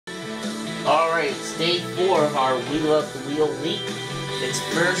Alright, it's day 4 of our Wheel of the Wheel week. It's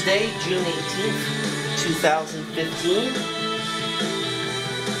Thursday, June 18th, 2015.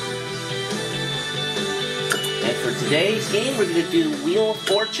 And for today's game, we're going to do Wheel of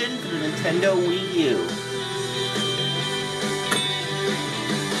Fortune for the Nintendo Wii U.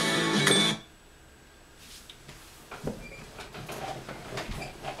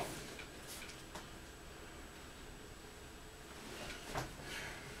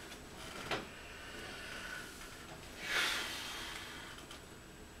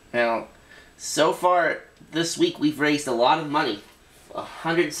 Now, so far this week we've raised a lot of money.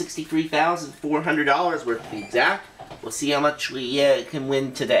 $163,400 worth to be exact. We'll see how much we can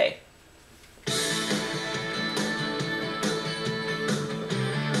win today.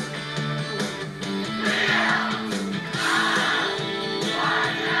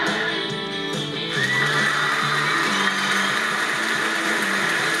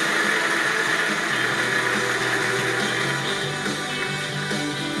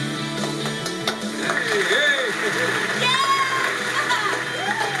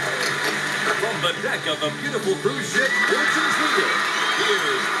 The deck of the beautiful cruise ship Fortune's Wheel.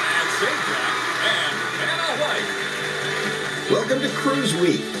 Here's Jack and Hannah White. Welcome to Cruise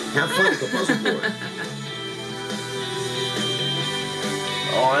Week. Have fun with the puzzle board.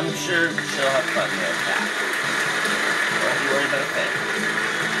 Oh, I'm sure she'll have fun with that. Don't be worried about a thing.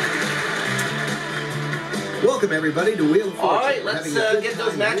 Welcome everybody to Wheel of Fortune. Alright, let's get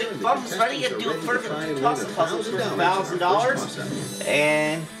those magic thumbs ready and do a perfect toss puzzle for $1,000.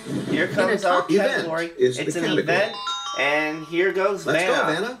 And here comes our category. It's an event, and here goes Vanna. Let's go,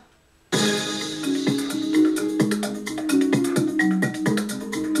 Vanna.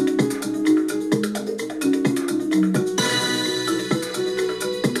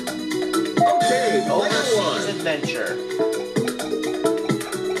 Okay, Overseas Adventure.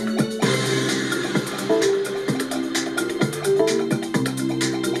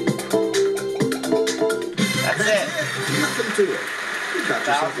 That's it. Nothing to it. You got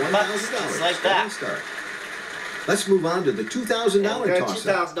yourself $1,000. Just like that. Start. Let's move on to the $2,000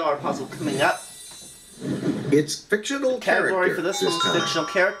 toss-up. $2,000 puzzle coming up. It's fictional Category for character this one's fictional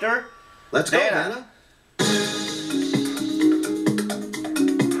character. Let's go, Vanna.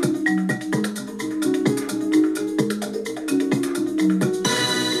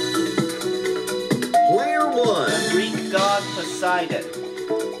 Player 1. The Greek god Poseidon.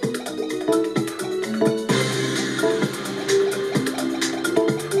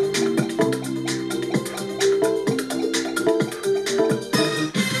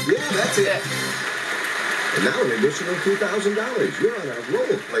 That's it. And now an additional $2,000. You're on a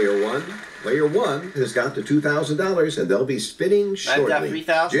roll, Player 1. Player 1 has got the $2,000, and they'll be spinning shortly. I've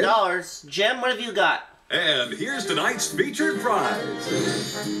got $3,000. Jim, what have you got? And here's tonight's featured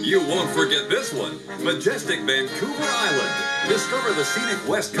prize. You won't forget this one. Majestic Vancouver Island. Discover the scenic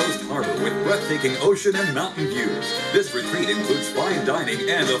West Coast harbor with breathtaking ocean and mountain views. This retreat includes fine dining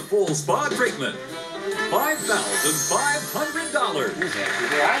and a full spa treatment. $5,500.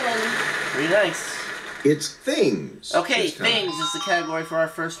 Vancouver Island. Pretty nice. It's things. Okay, things is the category for our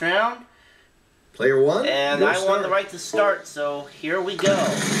first round. Player 1. And I won the right to start, so here we go.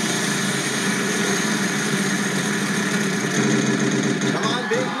 Come on,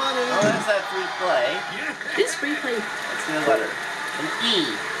 big money. Oh, that's that free play. This free play. Let's get a letter. An E.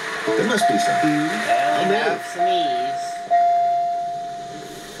 There must be some. And we have some E's.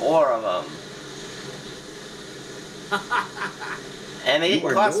 4 of them. And they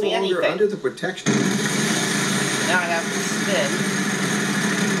didn't cost me anything. You are no longer under the protection. Now I have to spin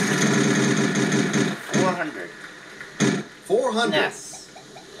 400. 400. Yes.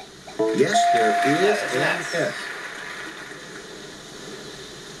 Yes, there is an S. S.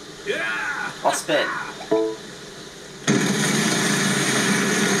 Yeah! I'll spin.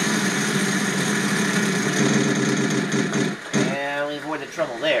 And we avoided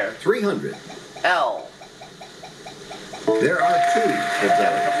trouble there. 300. L. There are 2 of A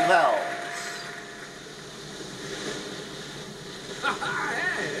couple those. L's.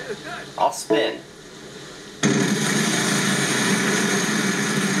 I'll spin.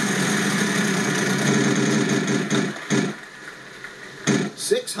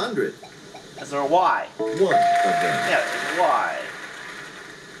 $600. Is there a Y? 1 of them. Yeah, there's a Y.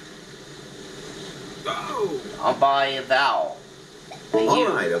 Oh! I'll buy a vowel. A U. All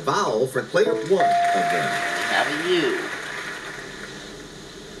right, a vowel for player 1 of them. Have a U.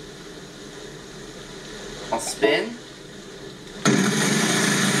 I'll spin.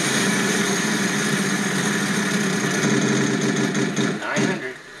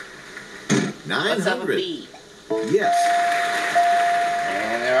 900. Let's have a 900. B. Yes.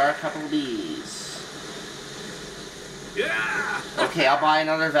 And there are a couple of these. Yeah! Okay, I'll buy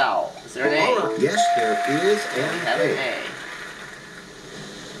another vowel. Is there an A? All right. Yes, there is We an have an A.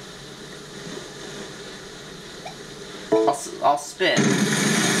 I'll spin.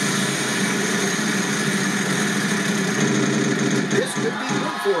 This could be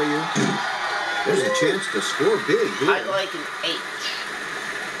good for you. There's a chance to score big here. I'd like an H.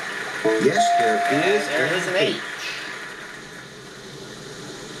 Yes, there is And there is an H.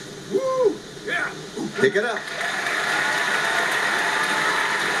 Woo! Yeah! Pick it up.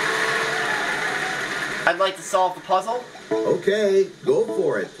 I'd like to solve the puzzle. Okay, go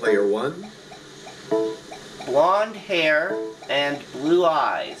for it, player one. Blonde hair and blue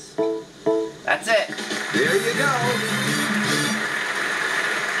eyes. That's it. There you go.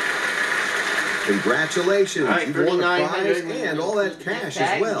 Congratulations. All right, You've won a prize $3,900 and all that cash as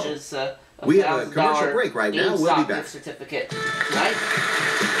tag, well. Which is, We have a commercial $1,000 break right now. We'll be GameStop back. gift certificate. Right?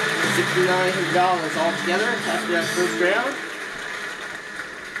 $6,900 altogether after that first round.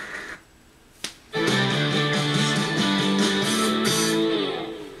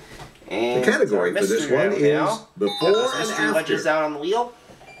 And The category for this one is before and mystery wedges after. out on the wheel.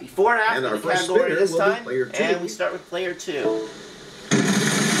 Before and after And our the first category spinner this will be time. player two. And we start with player 2.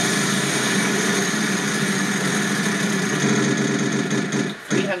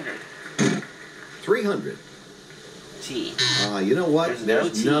 $300. T. You know what? There's no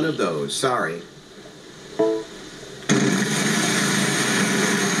T. none of those. Sorry.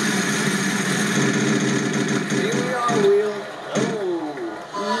 Here we are, Wheel.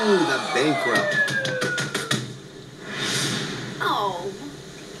 Oh. Ooh, the bankrupt. Oh.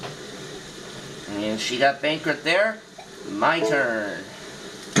 And she got bankrupt there. My turn.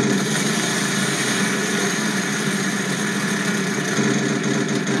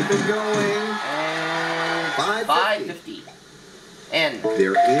 Keep it going. And $550. $550. N.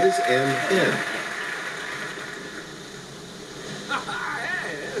 There is an N.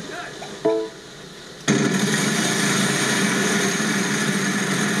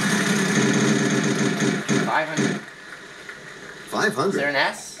 $500. Is there $500. an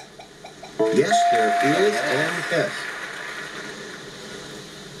S? Yes, there is an S.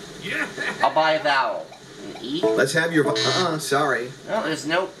 Yeah! I'll buy a vowel. An E? Let's have your... sorry. No, there's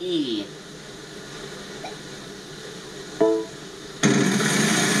no E.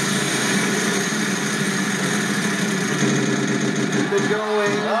 Keep it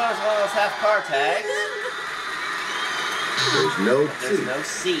going. Oh, there's one of those half car tags. There's no But there's T. no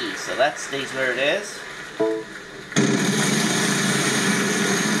C, so that stays where it is.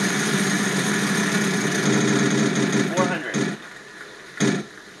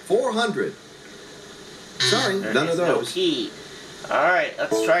 $400. Sorry, There none is of no those. T. Alright,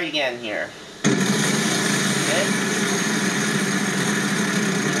 let's try it again here. Okay.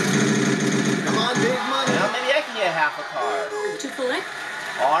 Come on, big money. Well, maybe I can get half a car. To collect?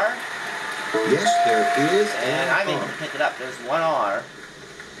 R, Yes, there is and an I'm able R. to pick it up. There's one R.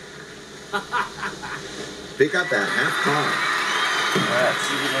 Pick up that half car. Alright, let's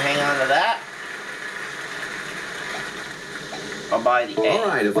see if we can hang on to that. I'll buy the A. All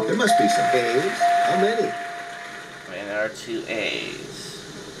right, there must be some A's. How many? And there are 2 A's.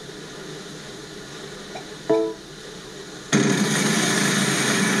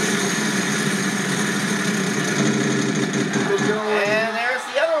 Keep it going. And there's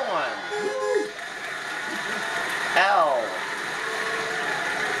the other one. L.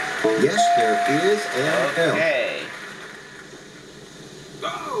 Yes, there is an L. Okay.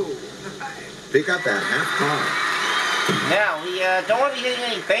 Oh! Pick up that half car. Now, we don't want to be hitting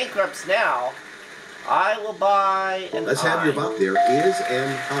any bankrupts now. I will buy an Let's I. have your vote. There is an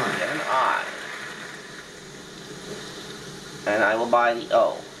Get I. an I. And I will buy the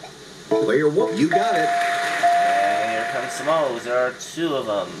O. Player one, you got it. And here comes some O's. There are 2 of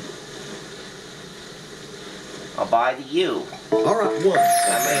them. I'll buy the U. All right, one.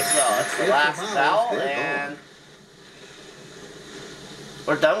 I may as well. It's the It's last the vowels. vowel, They're and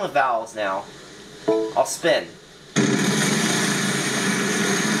we're done with vowels now. I'll spin.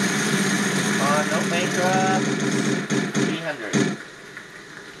 No bankrupt. 300.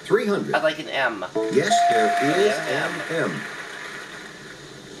 300. I'd like an M. Yes, there is M. an M.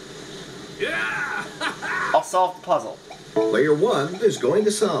 Yeah! I'll solve the puzzle. Player one is going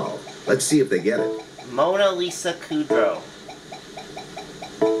to solve. Let's see if they get it. Mona Lisa Kudrow.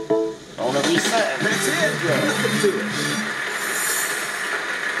 Mona Lisa and That's it. Nothing to it.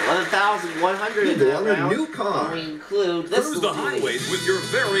 11,100 in You that won a round. new car. And we include this Cruise the little duty. highways with your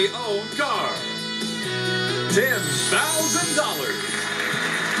very own car. $10,000.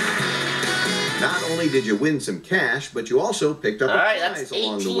 Not only did you win some cash, but you also picked up a prize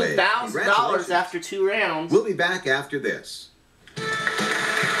along the way. $18,000 after 2 rounds. We'll be back after this.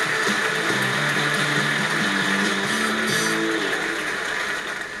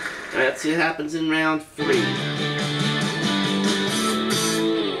 Let's see what happens in round 3.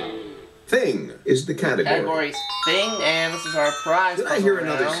 Thing is the category. Category's Thing, and this is our prize puzzle. Did I hear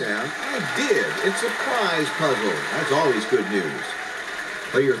another sound? I did. It's a prize puzzle. That's always good news.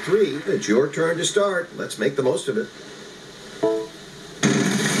 Player 3, it's your turn to start. Let's make the most of it.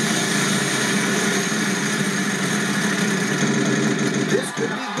 This could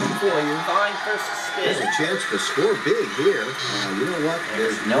be good for you. Fine first spin. There's a chance to score big here. You know what?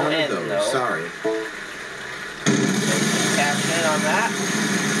 There's no none end, of those. though. Sorry. Cash in on that.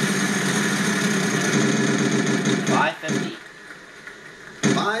 $5.50.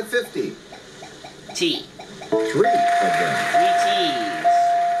 $5.50. T. 3 of them. 3 T's.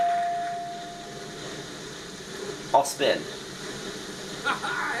 I'll spin.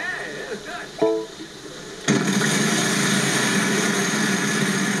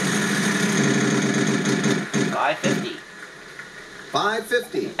 $5.50.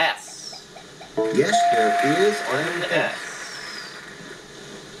 $5.50. S. Yes, there is an S.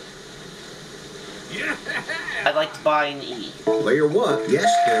 I'd like to buy an E. Player 1.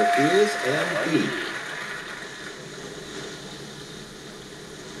 Yes, there is an E.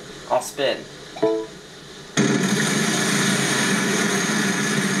 I'll spin.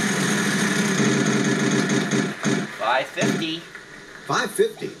 $5.50.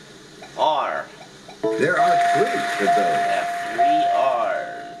 $5.50. R. There are 3 of those. Have 3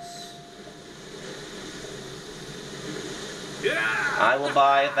 R's. I will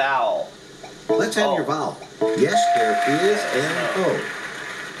buy a vowel. Let's have your vowel. Yes, there is an O.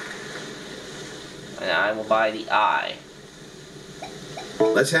 And I will buy the I.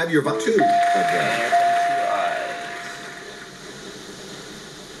 Let's have your vowel. 2 of them. And here come 2 I's.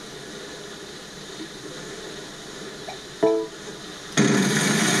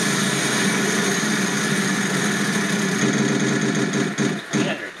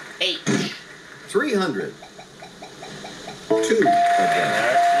 H. 300. 2 of them. There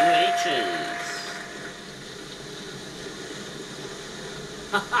are 2 H's.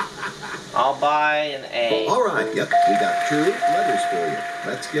 I'll buy an A. All right. Yep, we got 2 letters for you.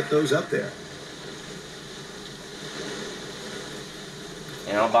 Let's get those up there.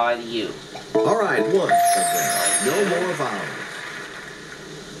 And I'll buy the U. All right, 1 of them. No more vowels.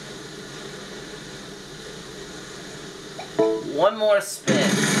 One more spin.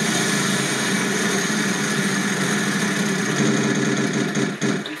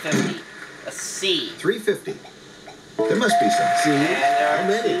 $3.50. A C. $3.50. There must be some C's. And there How are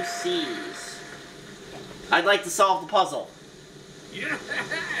many? 2 C's. I'd like to solve the puzzle.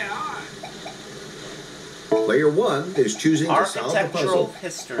 Player 1 is choosing to solve the Architectural puzzle.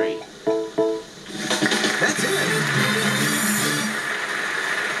 history. That's it.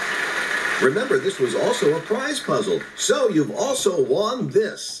 Remember, this was also a prize puzzle, so you've also won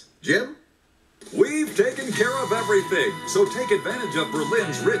this. Jim? We've taken care of everything, so take advantage of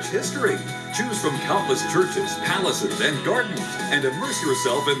Berlin's rich history. Choose from countless churches, palaces, and gardens, and immerse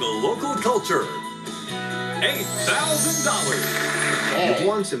yourself in the local culture. $8,000. You've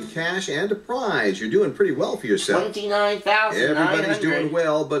won some cash and a prize. You're doing pretty well for yourself. $29,900. Everybody's doing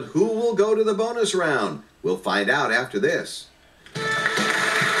well, but who will go to the bonus round? We'll find out after this.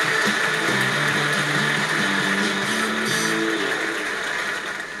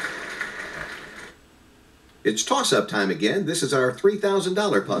 It's toss-up time again. This is our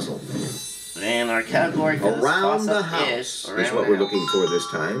 $3,000 puzzle. And our category for this Around the toss-up house is is what we're looking for this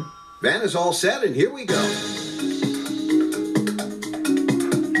time. Van is all set, and here we go.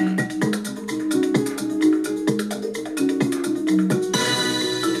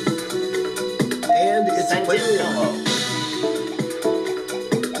 And it's a player 1.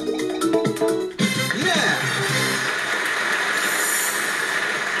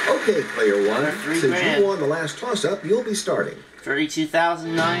 Okay, player 1, since you won the last toss-up, you'll be starting.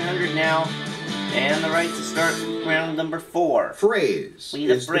 $32,900 now, and the right to start round number 4. Phrase. We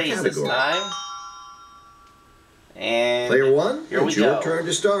need a is the phrase this category. time. And Player 1, here we it's your go. turn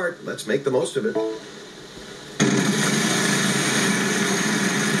to start. Let's make the most of it.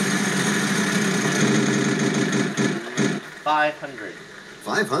 $500.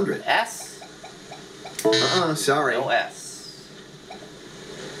 500. S? Sorry. No S.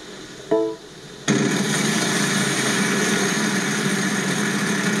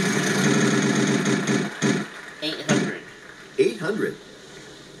 $800. 800.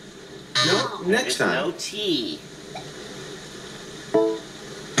 No, next time. No T.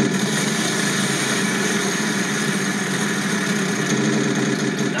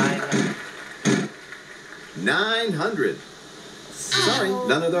 900. Sorry,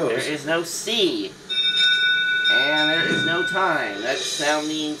 none of those. There is no C. And there is no time. That now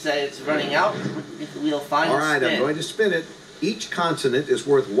means that it's running out. We'll find All right, spin. I'm going to spin it. Each consonant is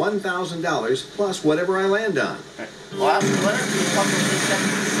worth $1,000 plus whatever I land on. Last letter, you come with 6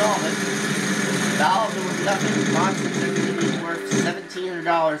 seconds to solve it. Vowels are worth nothing. Consonants are going to be worth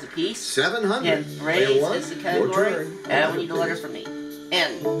 $1,700 apiece. 700. And phrase is the category. And we need a letter from me.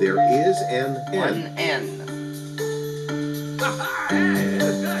 N. There is an N. One N.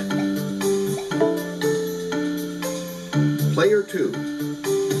 Player 2.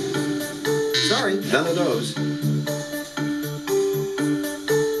 Sorry, none of those.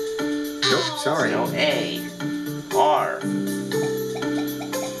 Nope, sorry. No A. R.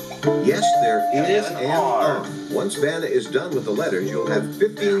 Yes, there is an an R. R. Once Vanna is done with the letters, you'll have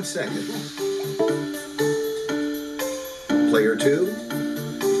 15 seconds. Player 2.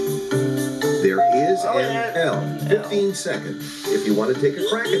 There is an L. 15 seconds. If you want to take a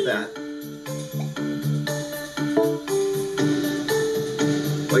crack at that.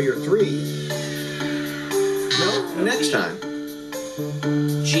 Player 3. No, next time.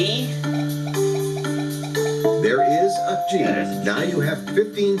 G. There is a G. There's a G. Now you have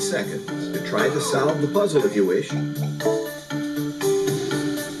 15 seconds to try to solve the puzzle if you wish.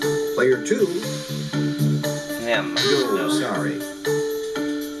 Player 2. M. No, sorry.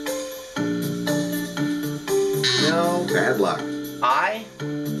 No, bad luck. I.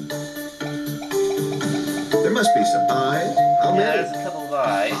 There must be some I's. How Yeah, there's many? a couple of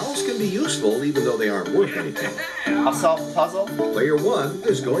I's. Vowels can be useful even though they aren't worth anything. I'll solve the puzzle. Player 1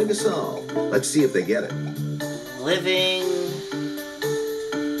 is going to solve. Let's see if they get it. Living.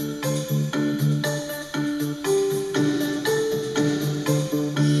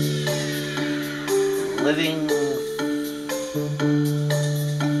 Living.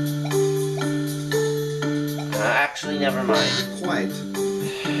 Actually, never mind. Quite.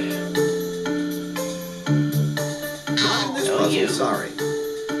 Not in this No, puzzle, you. sorry.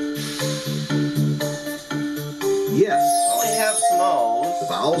 Yes. Well, we have some O's. The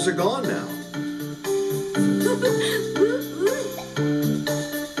vowels are gone now.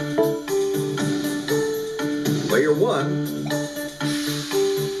 Player 1.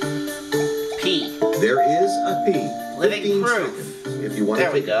 P. There is a P. Living 15 proof. seconds. If you want There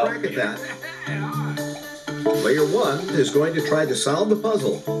to we take a go. crack at that. Player 1 is going to try to solve the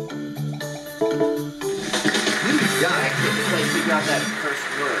puzzle. You got I it. can't quite figure out that first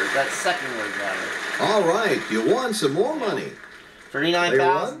word. That second word, rather. All right, you won some more money. Player 1, you've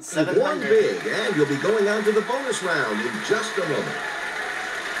won 39,700. big, and you'll be going on to the bonus round in just a moment.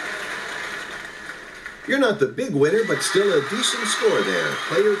 You're not the big winner, but still a decent score there.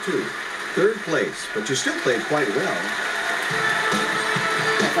 Player 2, third place, but you still played quite well.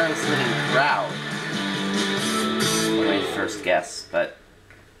 I thought it was living proud. My first guess, but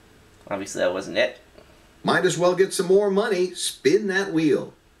obviously that wasn't it. Might as well get some more money. Spin that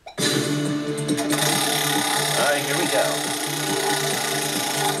wheel. Alright, here we go.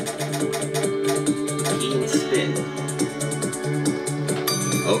 Key and spin.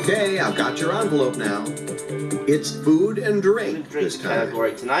 Okay, I've got your envelope now. It's food and drink this time.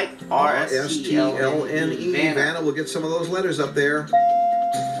 Category tonight. R-S-T-L-N-E. R-S-T-L-N-E. Vanna will get some of those letters up there.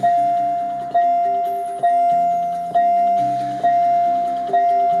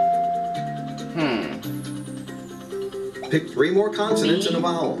 Pick 3 more consonants and a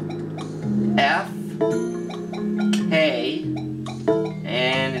vowel. F, K,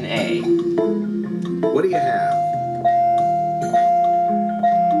 and an A. What do you have?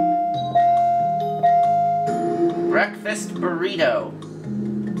 Breakfast burrito.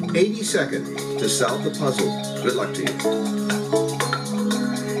 80 seconds to solve the puzzle. Good luck to you.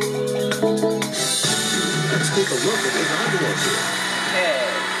 Let's take a look at this envelope here. Okay.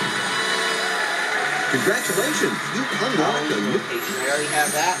 Congratulations, you've unlocked a new... Location, I already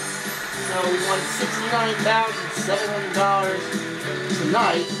have that. So we won $69,700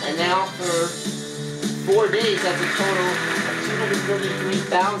 tonight, and now for 4 days, that's a total of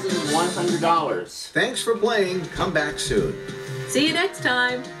 $233,100. Thanks for playing. Come back soon. See you next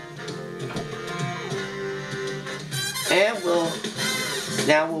time. And we'll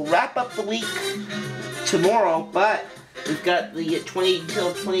wrap up the week tomorrow, but we've got the 20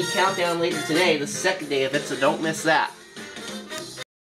 till 20 countdown later today, the second day of it, so don't miss that.